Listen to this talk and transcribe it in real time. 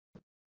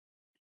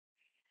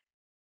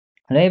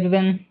Hello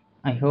everyone,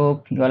 I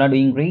hope you all are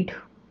doing great.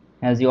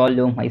 As you all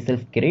know,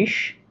 myself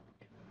Girish.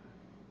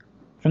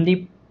 From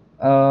the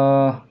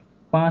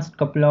past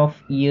couple of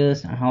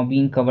years, I have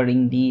been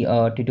covering the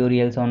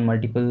tutorials on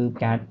multiple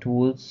CAD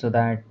tools so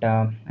that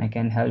I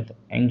can help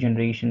young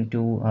generation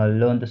to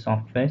learn the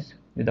softwares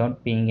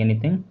without paying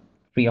anything,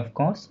 free of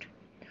cost.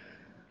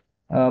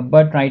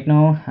 But right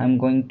now, I'm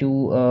going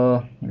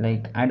to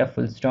add a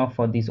full stop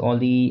for these all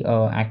the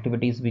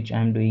activities which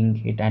I'm doing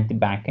it at the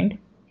back end.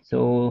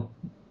 So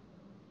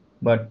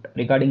but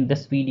regarding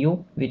this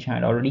video which I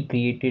had already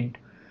created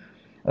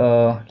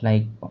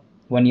like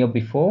 1 year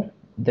before,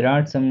 there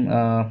are some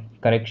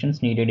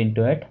corrections needed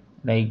into it.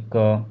 I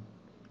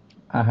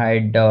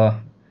had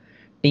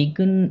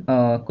taken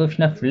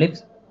coefficient of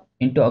lifts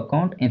into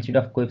account instead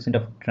of coefficient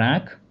of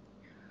drag.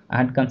 I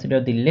had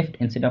considered the lift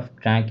instead of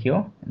drag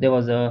here. There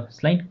was a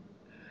slight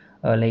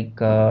uh,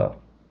 like uh,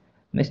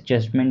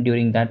 misjudgment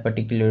during that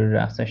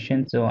particular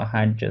session, so I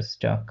had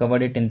just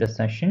covered it in this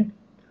session.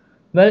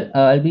 Well,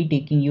 I'll be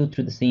taking you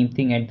through the same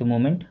thing at the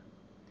moment.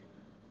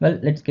 Well,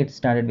 let's get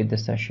started with the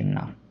session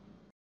now.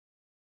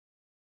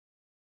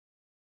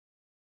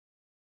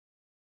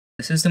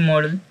 This is the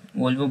model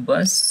Volvo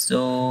bus.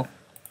 So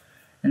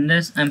in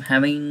this I'm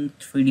having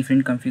three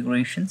different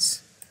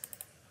configurations.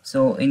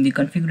 So in the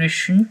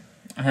configuration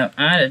I have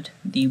added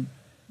the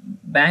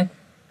back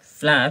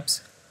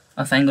flaps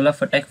of angle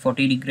of attack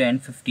 40 degree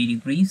and 50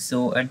 degrees.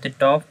 So at the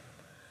top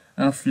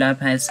flap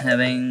has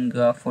having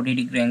 40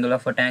 degree angle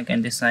of attack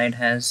and the side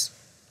has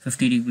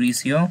 50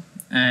 degrees here,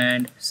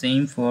 and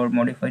same for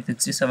modified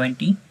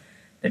 60-70.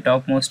 The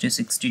topmost is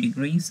 60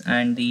 degrees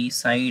and the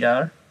side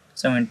are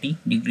 70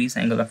 degrees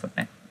angle of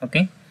attack.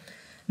 Okay,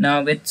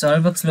 now with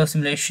SOLIDWORKS flow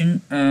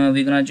simulation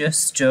we're gonna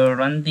just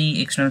run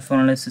the external flow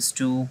analysis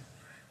to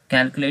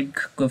calculate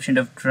coefficient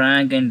of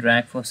drag and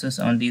drag forces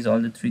on these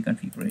all the three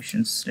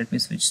configurations. Let me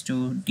switch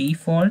to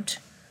default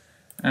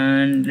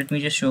and let me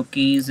just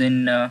showcase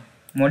in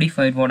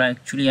modified what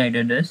actually I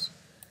did is.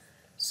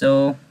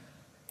 So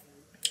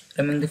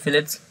removing the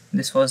fillets,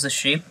 this was the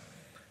shape,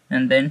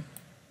 and then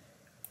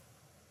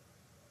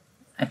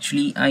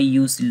actually I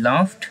used the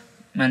loft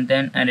and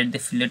then added the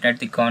fillet at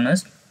the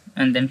corners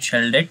and then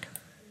shelled it.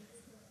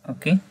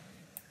 Okay,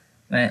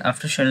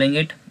 after shelling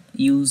it,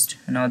 used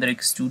another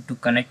extrude to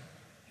connect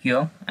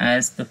here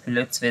as the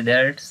fillets were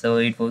there, so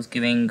it was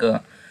giving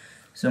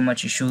so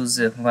much issues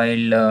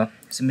while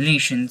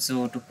simulation.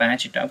 So to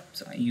patch it up,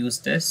 so I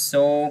used this.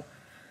 So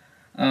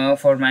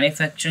for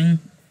manufacturing,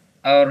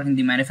 or in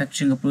the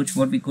manufacturing approach,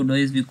 what we could do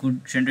is we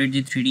could generate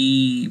the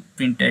 3D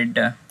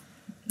printed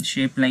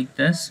shape like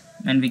this,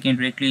 and we can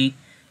directly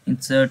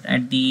insert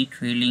at the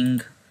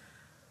trailing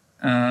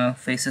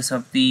faces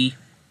of the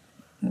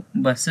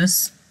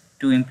buses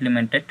to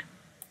implement it.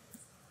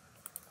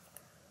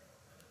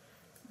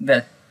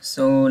 Well,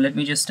 so let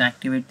me just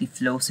activate the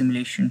flow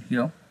simulation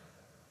here.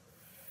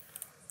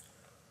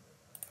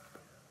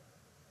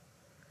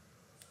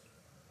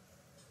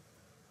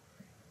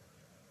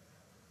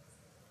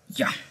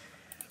 Yeah,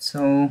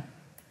 so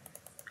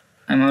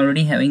I'm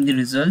already having the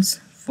results.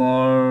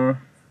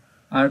 For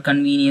our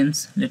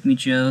convenience, let me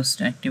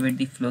just activate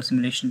the flow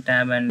simulation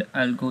tab and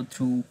I'll go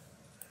through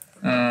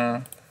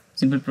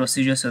simple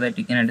procedure so that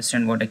you can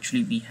understand what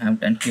actually we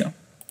have done here.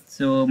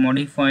 So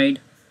modified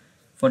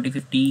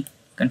 4050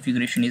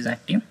 configuration is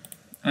active.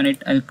 On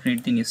it I'll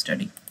create the new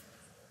study.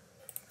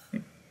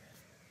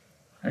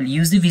 I'll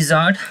use the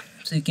wizard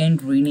so you can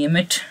rename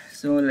it.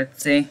 So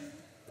let's say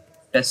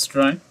test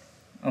run.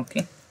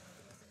 Okay,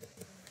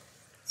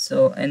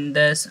 so in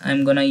this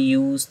I'm gonna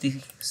use the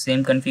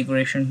same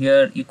configuration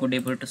here. You could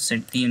able to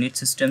set the unit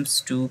systems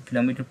to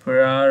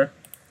km/h.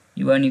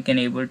 Even you can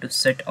able to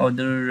set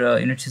other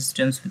unit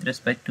systems with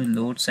respect to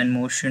loads and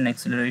motion,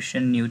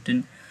 acceleration,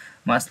 Newton,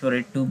 mass flow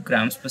rate to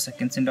grams per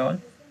seconds and all.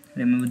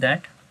 Remember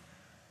that.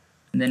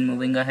 And then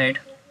moving ahead,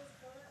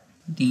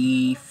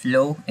 the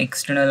flow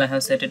external I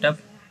have set it up,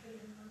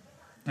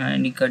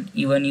 and you could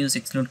even use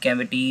exclude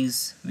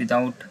cavities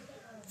without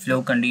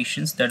flow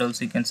conditions. That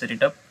also you can set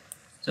it up.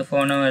 So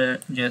for now I'll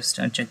just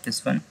uncheck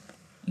this one.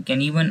 You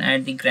can even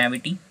add the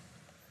gravity.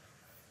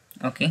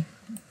 Okay,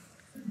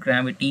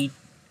 gravity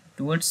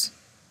towards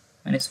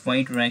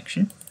 -y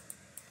direction,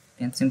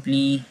 and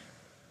simply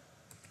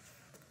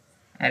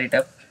add it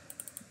up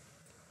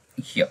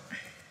here.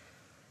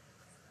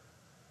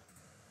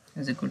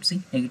 As you could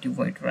see,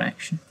 -y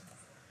direction.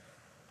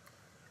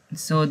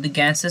 So the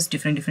gases,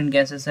 different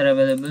gases are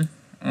available,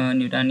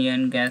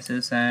 Newtonian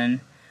gases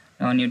and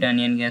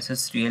non-Newtonian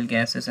gases, real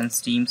gases and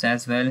steams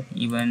as well.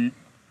 Even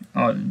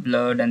all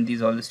blood and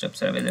these all the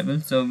stuffs are available.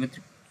 So with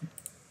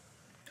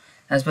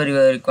as per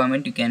your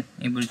requirement, you can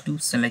able to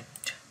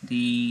select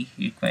the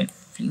required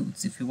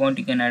fluids. If you want,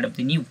 you can add up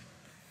the new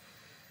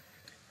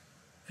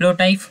flow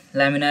type,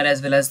 laminar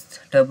as well as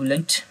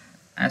turbulent.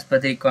 As per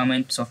the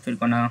requirement, software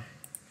gonna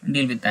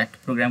deal with that,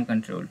 program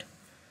controlled.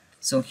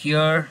 So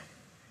here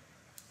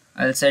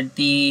I'll set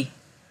the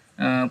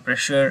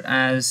pressure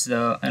as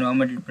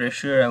environmental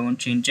pressure. I won't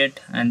change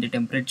it, and the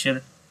temperature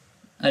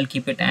I'll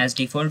keep it as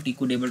default. You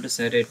could able to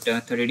set it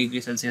 30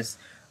 degrees Celsius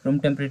room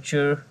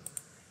temperature,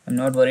 I'm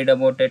not worried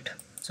about it.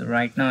 So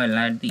right now I'll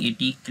add the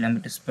 80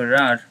 kilometers per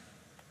hour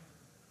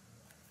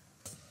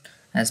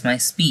as my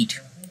speed,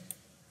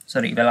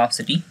 sorry,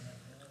 velocity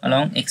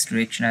along x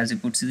direction. As you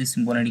could see the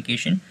symbol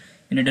indication,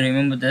 you need to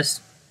remember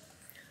this.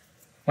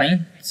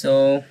 Fine,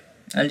 so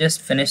I'll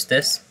just finish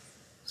this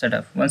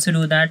setup. Once you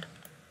do that,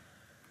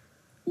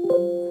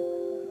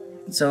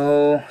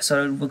 so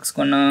SolidWorks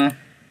gonna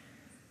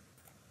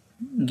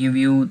give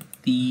you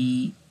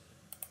the,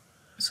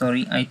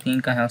 sorry, I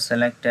think I have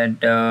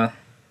selected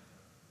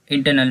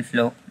internal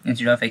flow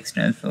instead of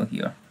external flow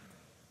here,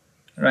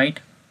 right?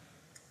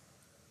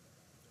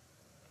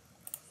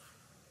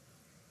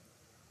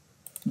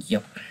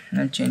 Yep,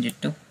 I'll change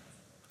it to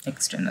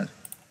external.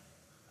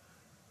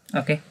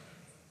 Okay,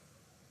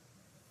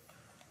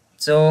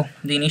 so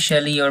the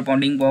initially your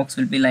bounding box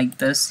will be like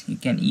this. You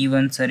can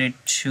even set it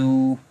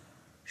to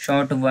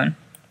short one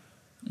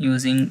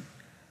using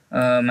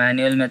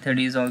manual method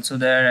is also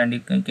there, and you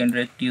can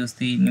direct use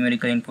the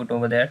numerical input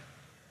over there.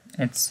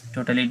 It's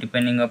totally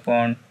depending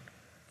upon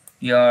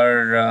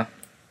your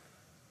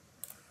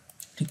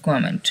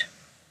requirement.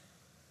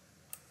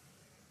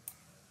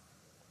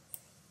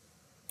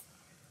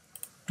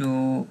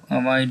 To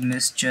avoid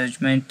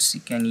misjudgments,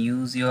 you can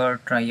use your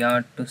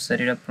triad to set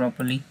it up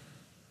properly.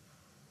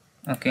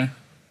 Okay,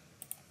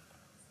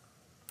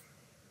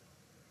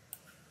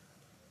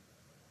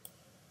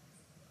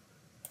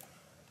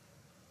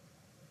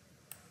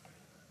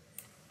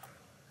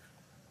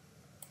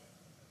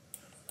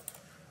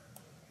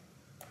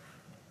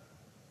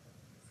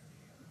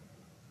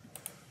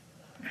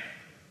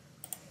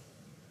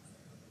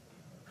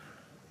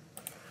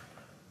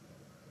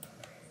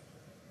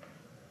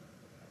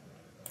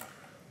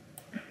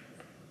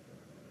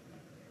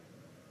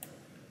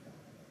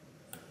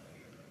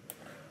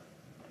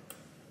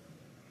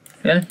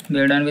 well, we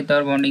are done with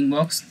our bounding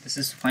box. This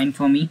is fine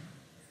for me,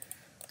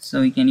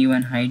 so we can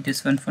even hide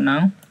this one for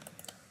now.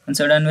 Once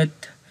we're done with,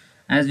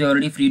 as we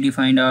already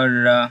predefined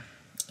our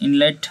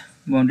inlet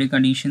boundary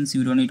conditions,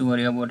 you don't need to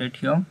worry about it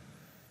here.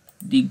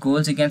 The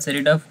goals, you can set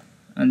it up,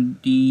 and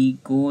the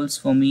goals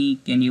for me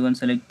can even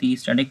select the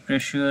static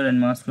pressure and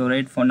mass flow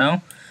rate. For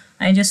now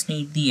I just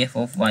need the f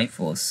of y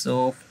force,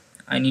 so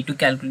I need to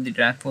calculate the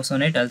drag force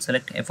on it. I'll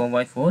select f of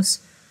y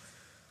force,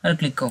 I'll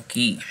click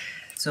OK.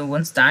 So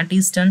once that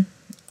is done,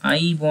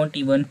 I want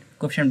even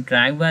coefficient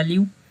drag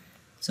value,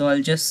 so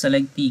I'll just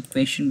select the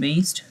equation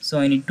based. So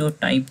I need to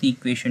type the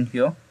equation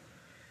here.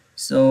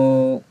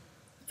 So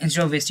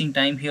instead of wasting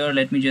time here,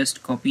 let me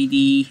just copy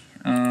the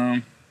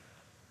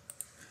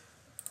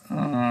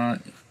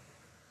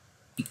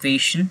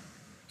equation.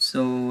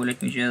 So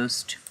let me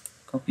just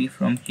copy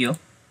from here.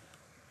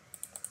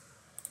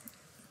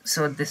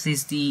 So this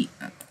is the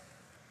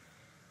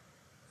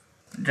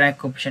drag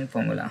coefficient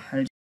formula.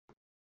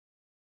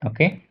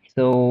 Okay,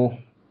 so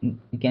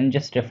you can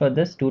just refer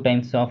this 2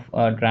 times of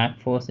drag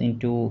force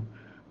into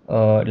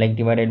like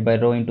divided by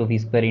rho into v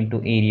square into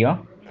area,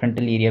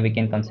 frontal area we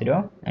can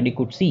consider. And you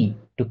could see,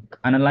 to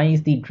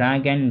analyze the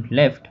drag and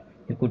lift,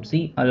 you could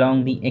see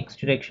along the x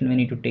direction we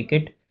need to take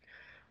it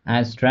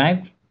as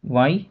drag,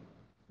 y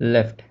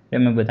lift,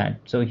 remember that.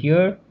 So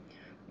here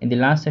in the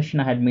last session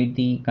I had made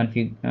the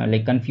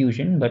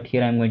confusion, but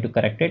here I'm going to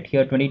correct it.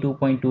 Here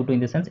 22.22 in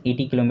the sense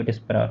 80 kilometers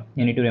per hour,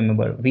 you need to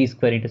remember v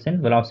square into sense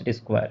velocity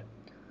square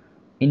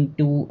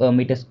into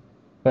meters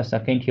per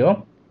second. Here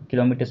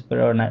kilometers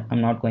per hour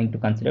I'm not going to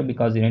consider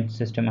because unit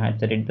system had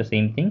set it the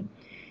same thing.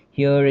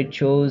 Here it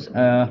shows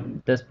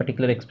this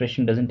particular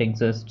expression doesn't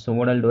exist, so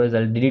what I'll do is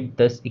I'll delete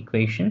this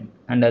equation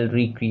and I'll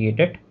recreate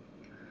it.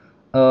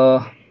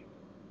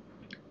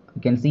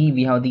 You can see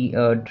we have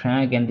the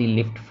drag and the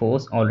lift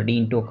force already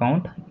into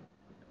account.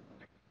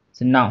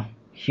 So now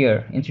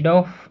here, instead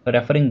of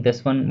referring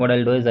this one, what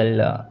I'll do is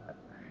I'll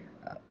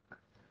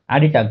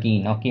add it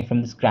again, okay,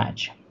 from the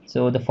scratch.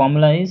 So the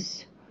formula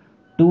is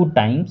 2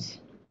 times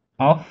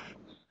of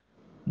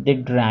the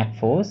drag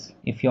force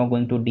if you're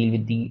going to deal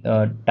with the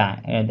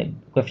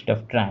coefficient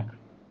of drag.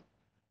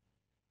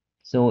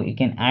 So you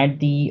can add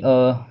the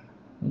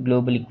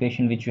global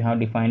equation which you have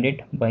defined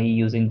it by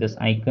using this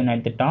icon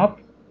at the top.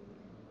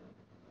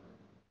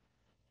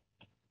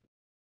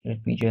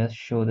 Let me just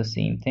show the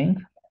same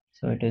thing.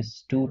 So it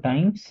is 2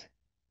 times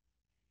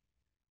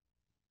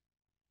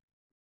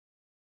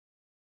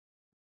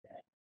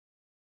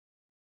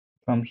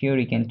from here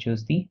you can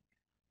choose the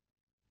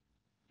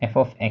f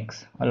of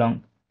x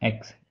along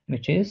x,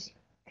 which is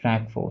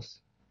drag force.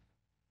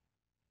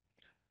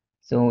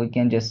 So we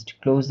can just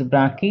close the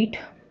bracket.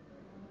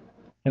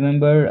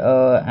 Remember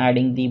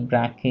adding the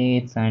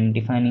brackets and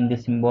defining the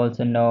symbols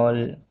and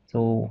all,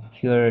 so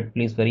here it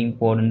plays very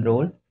important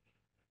role.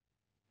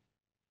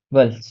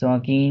 Well, so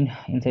again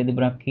inside the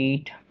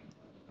bracket,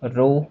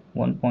 rho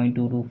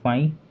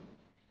 1.225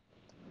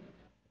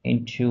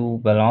 into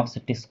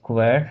velocity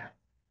square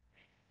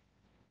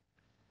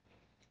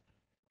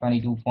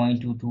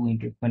 22.22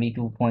 into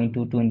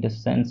 22.22 into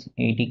sense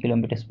 80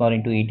 kilometers per hour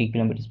into 80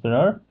 kilometers per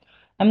hour.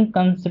 I'm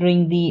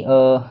considering the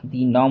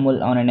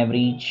normal on an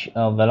average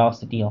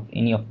velocity of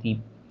any of the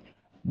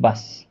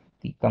bus.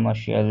 the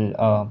commercial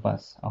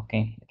bus.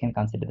 Okay, you can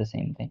consider the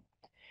same thing.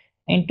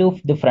 Into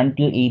the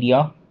frontal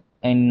area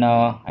in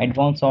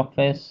advanced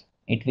office,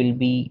 it will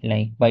be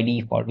like by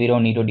default. We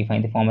don't need to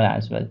define the formula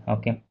as well.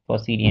 Okay, for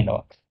CD and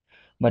all.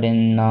 But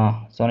in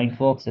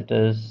SolidWorks, it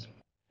is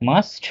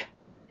must.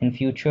 In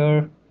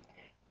future,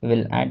 we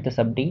will add this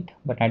update,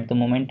 but at the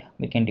moment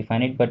we can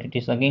define it, but it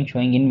is again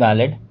showing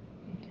invalid.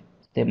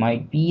 There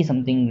might be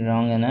something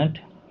wrong in it.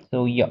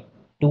 So yeah,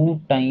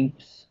 2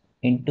 times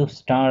into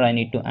star I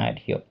need to add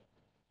here.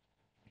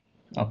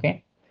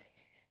 Okay,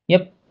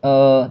 yep,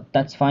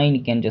 that's fine.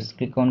 You can just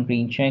click on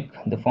green check,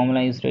 the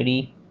formula is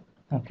ready.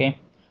 Okay,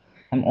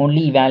 I'm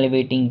only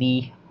evaluating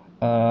the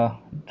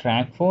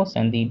drag force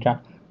and the drag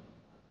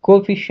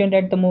coefficient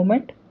at the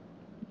moment.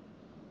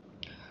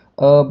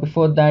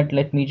 Before that,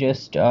 let me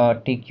just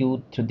take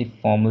you through the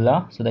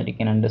formula so that you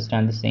can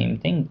understand the same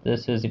thing.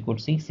 This is equal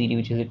to CD,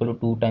 which is equal to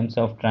 2 times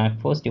of drag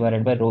force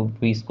divided by rho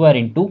v square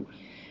into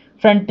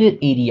frontal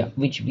area,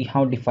 which we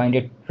have defined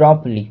it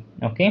properly.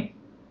 Okay,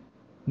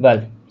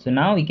 well, so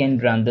now we can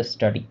run the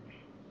study.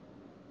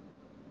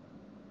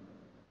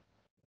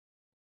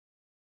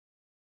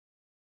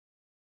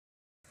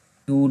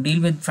 To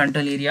deal with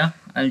frontal area,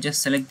 I'll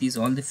just select these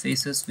all the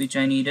faces which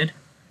I needed.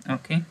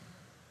 Okay,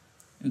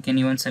 you can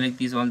even select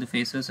these all the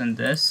faces, and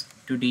this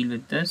to deal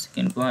with this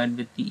you can go ahead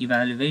with the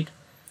evaluate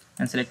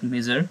and select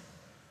measure.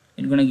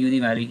 It's gonna give the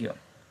value here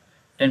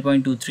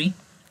 10.23.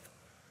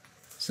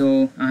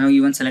 so I have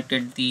even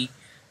selected the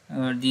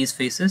these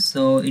faces,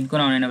 so it's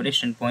gonna on an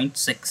average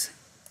 10.6.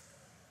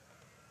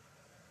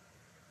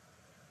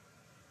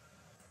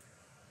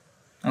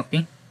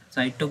 okay,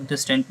 so I took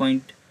this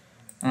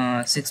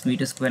 10.6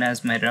 meters square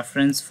as my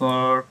reference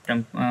for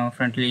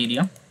frontal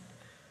area,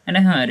 and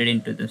I have added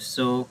into this.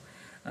 So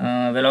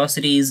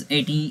velocity is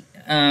 80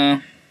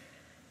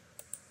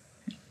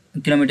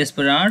 kilometers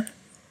per hour,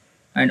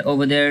 and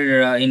over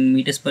there in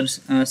meters per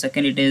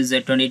second it is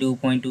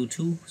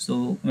 22.22.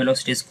 so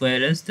velocity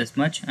square is this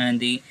much, and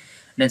the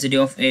density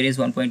of air is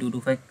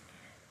 1.225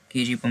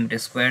 kg per meter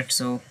squared.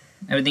 So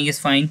everything is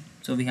fine.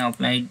 So we have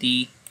applied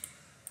the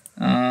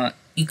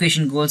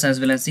equation goals as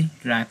well as the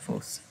drag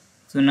force.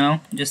 So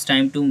now just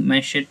time to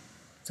mesh it.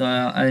 So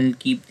I'll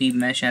keep the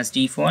mesh as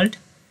default,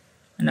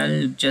 and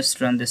I'll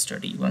just run the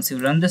study. Once you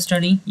run the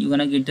study, you're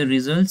gonna get the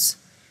results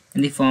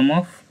in the form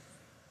of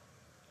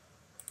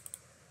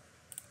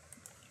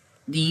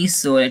these.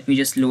 So let me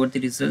just load the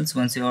results.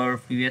 Once you are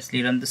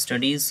previously run the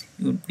studies,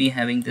 you would be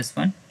having this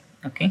one.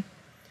 Okay,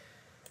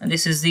 and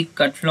this is the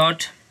cut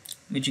plot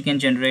which you can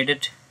generate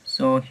it.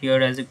 So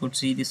here, as you could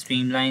see, the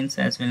streamlines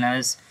as well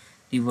as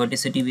the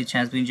verticity which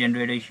has been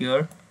generated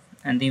here,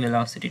 and the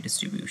velocity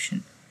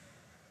distribution.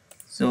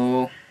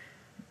 So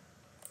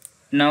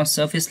now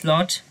surface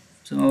plot.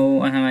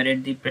 So I have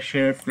added the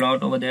pressure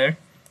plot over there.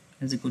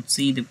 As you could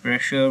see, the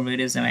pressure where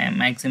is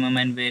maximum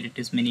and where it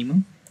is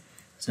minimum.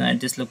 So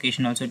at this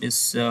location also it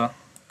is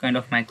kind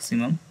of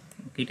maximum.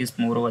 Okay, it is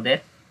more over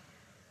there.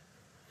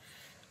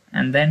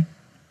 And then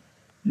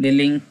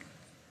dealing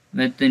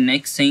with the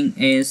next thing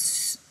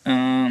is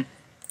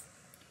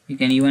you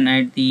can even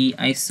add the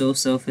ISO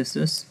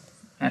surfaces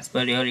as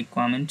per your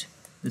requirement.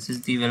 This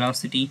is the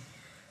velocity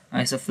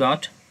ISO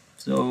plot,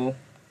 so you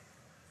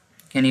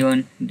can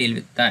even deal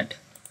with that.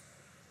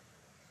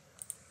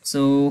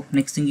 So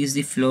next thing is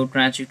the flow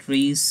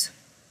trajectories.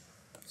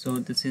 So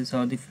this is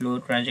how the flow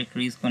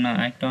trajectory is gonna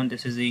act on.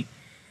 This is the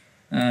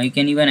you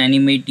can even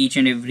animate each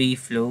and every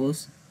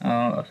flows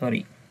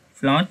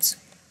plots.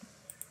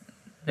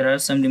 There are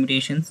some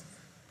limitations.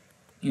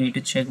 You need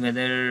to check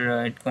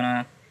whether it's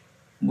gonna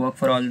work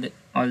for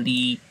all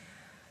the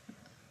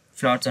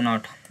plots or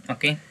not.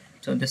 Okay,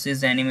 so this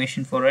is the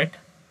animation for it.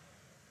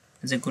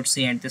 As you could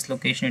see, at this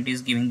location it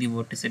is giving the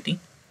vorticity.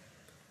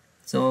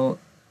 So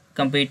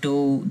compared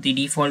to the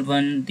default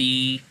one,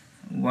 the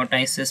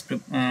vortices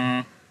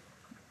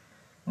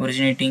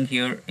originating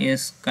here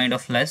is kind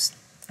of less.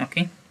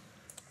 Okay,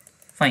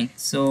 fine.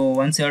 So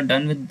once you are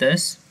done with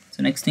this,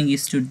 so next thing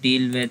is to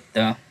deal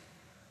with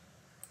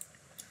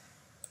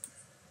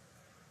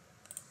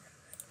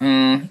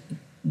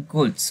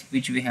goals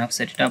which we have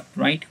set it up,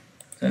 right?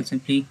 So I'll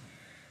simply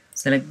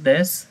select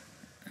this,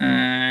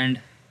 and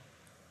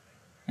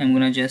I'm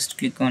gonna just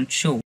click on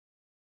show,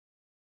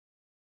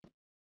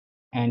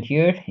 and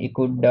here you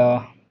could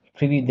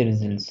preview the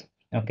results.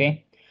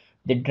 Okay,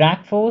 the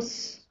drag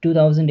force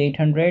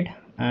 2800,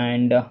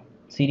 and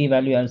CD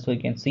value also you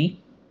can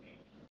see.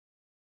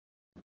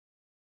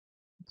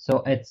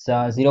 So it's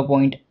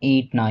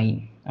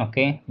 0.89.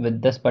 okay,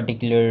 with this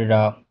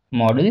particular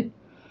model.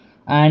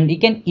 And you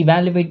can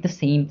evaluate the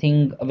same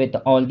thing with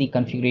all the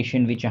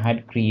configuration which I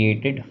had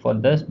created for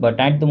this, but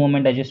at the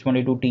moment I just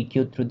wanted to take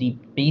you through the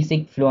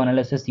basic flow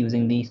analysis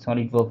using the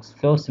SolidWorks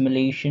flow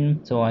simulation.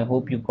 So I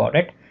hope you got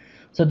it.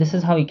 So this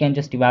is how you can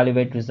just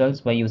evaluate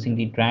results by using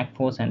the drag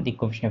force and the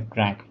coefficient of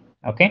drag.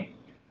 Okay,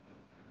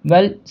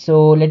 well,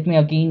 so let me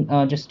again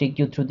just take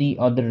you through the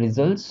other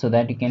results so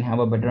that you can have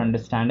a better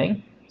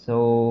understanding.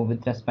 So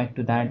with respect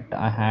to that,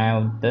 I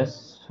have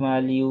this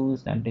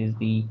values, that is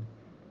the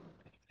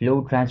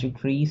flow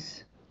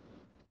trajectories.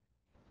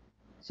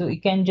 So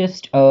you can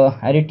just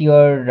edit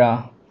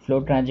your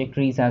flow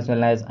trajectories as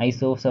well as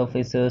ISO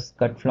surfaces,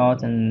 cut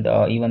plots, and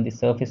even the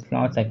surface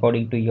plots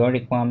according to your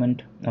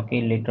requirement.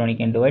 Okay, later on you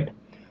can do it.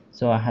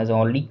 So I has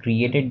already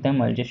created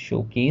them. I'll just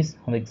showcase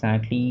how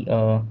exactly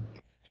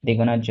they're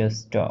gonna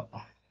just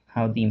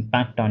have the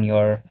impact on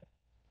your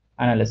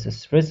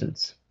analysis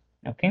results.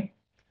 Okay,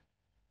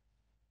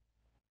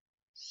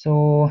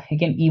 so you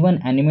can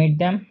even animate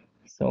them.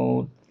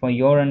 So for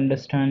your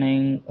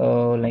understanding,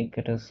 like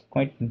it is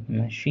quite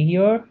meshy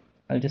here.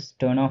 I'll just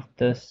turn off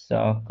this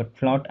cut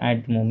plot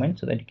at the moment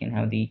so that you can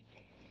have the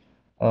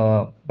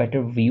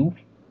better view.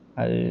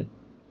 I'll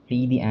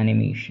play the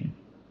animation.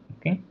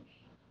 Okay,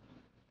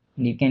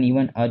 you can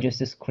even adjust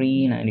the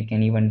screen, and you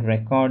can even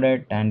record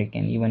it, and you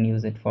can even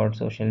use it for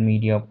social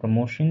media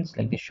promotions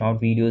like the short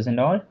videos and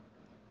all.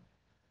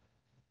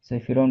 So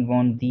if you don't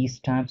want these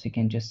tabs, you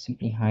can just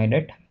simply hide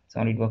it.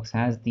 SolidWorks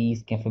has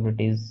these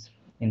capabilities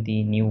in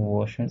the new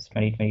versions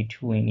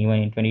 2022, and even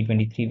in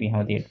 2023 we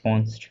have the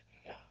advanced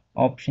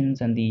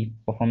options and the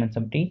performance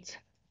updates.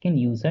 You can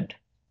use it.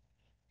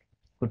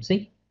 Could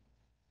see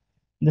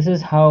this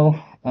is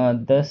how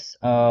this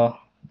the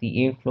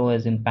airflow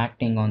is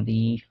impacting on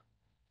the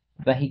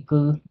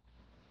vehicle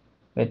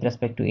with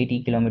respect to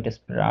 80 kilometers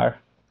per hour,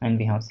 and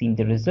we have seen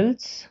the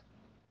results.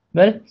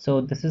 Well,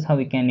 so this is how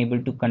we can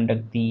able to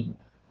conduct the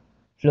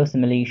flow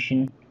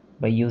simulation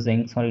by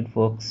using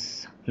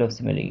SolidWorks flow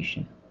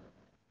simulation.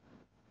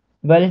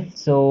 Well,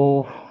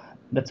 so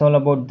that's all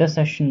about this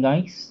session,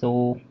 guys.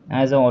 So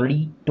as I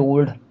already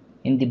told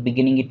in the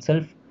beginning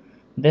itself,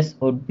 this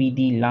would be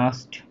the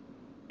last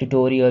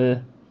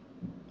tutorial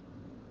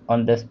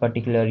on this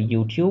particular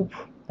YouTube,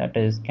 that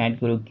is CAD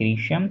Guru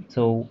Kirisham.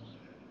 So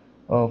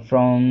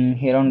from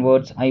here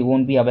onwards I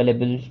won't be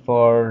available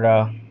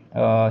for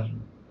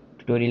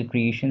tutorial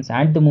creations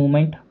at the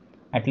moment,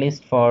 at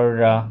least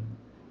for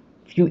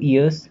few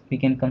years we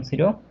can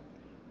consider.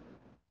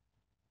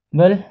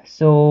 Well,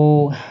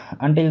 so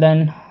until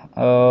then,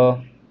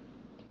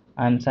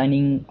 I'm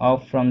signing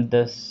off from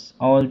this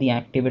all the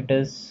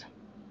activities,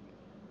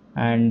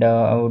 and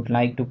I would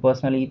like to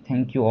personally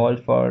thank you all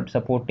for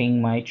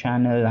supporting my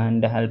channel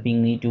and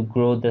helping me to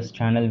grow this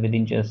channel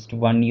within just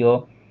 1 year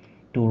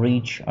to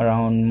reach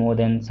around more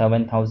than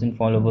 7,000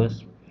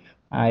 followers.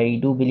 I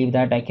do believe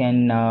that I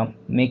can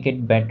make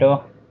it better,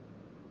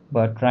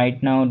 but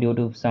right now due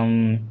to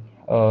some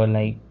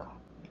like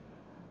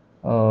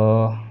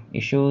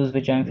issues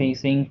which I'm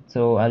facing,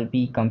 so I'll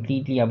be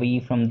completely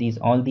away from these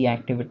all the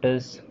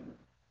activities.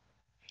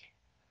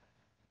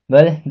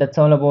 Well, that's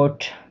all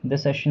about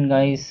this session,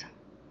 guys.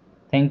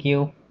 Thank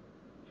you.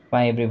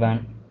 Bye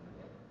everyone.